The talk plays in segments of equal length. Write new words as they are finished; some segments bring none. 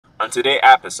On today's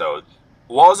episode,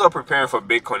 walls are preparing for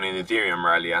Bitcoin and Ethereum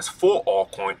rally as 4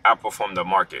 altcoins outperform the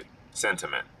market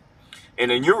sentiment.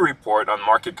 In a new report on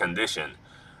market condition,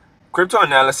 crypto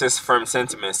analysis firm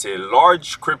Santiment said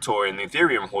large crypto and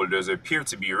Ethereum holders appear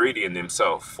to be readying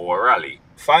themselves for a rally.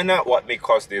 Find out what may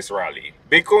cause this rally.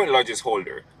 Bitcoin largest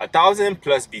holder, 1,000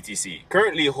 plus BTC,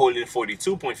 currently holding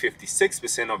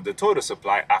 42.56% of the total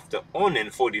supply after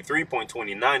owning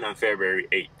 43.29 on February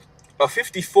 8th. A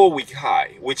 54-week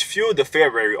high, which fueled the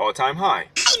February all-time high.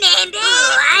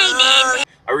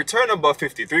 A return above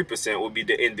 53% will be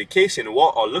the indication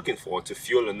what are looking for to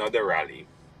fuel another rally.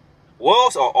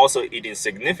 Whales are also eating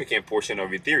significant portion of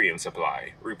Ethereum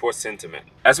supply, reports Santiment.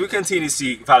 As we continue to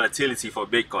see volatility for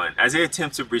Bitcoin as they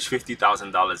attempt to breach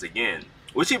 $50,000 again,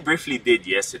 which it briefly did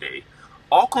yesterday,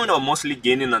 altcoins are mostly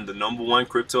gaining on the number one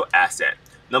crypto asset.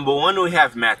 Number 1 we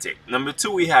have Matic, number 2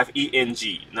 we have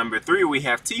Enjin, number 3 we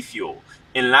have TFUEL,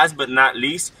 and last but not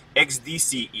least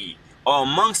XDCE, are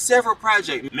among several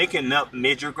projects making up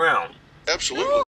major ground. Absolutely.